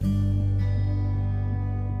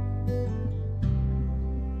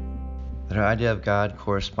That our idea of God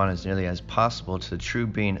correspond as nearly as possible to the true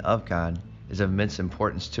being of God is of immense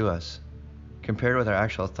importance to us. Compared with our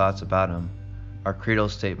actual thoughts about Him, our creedal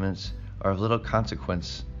statements are of little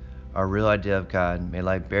consequence. Our real idea of God may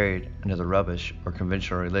lie buried under the rubbish or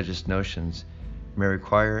conventional religious notions, may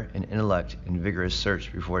require an intellect and vigorous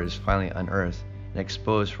search before it is finally unearthed and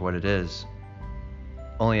exposed for what it is.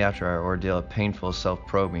 Only after our ordeal of painful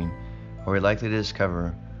self-probing are we likely to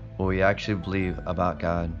discover what we actually believe about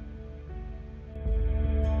God.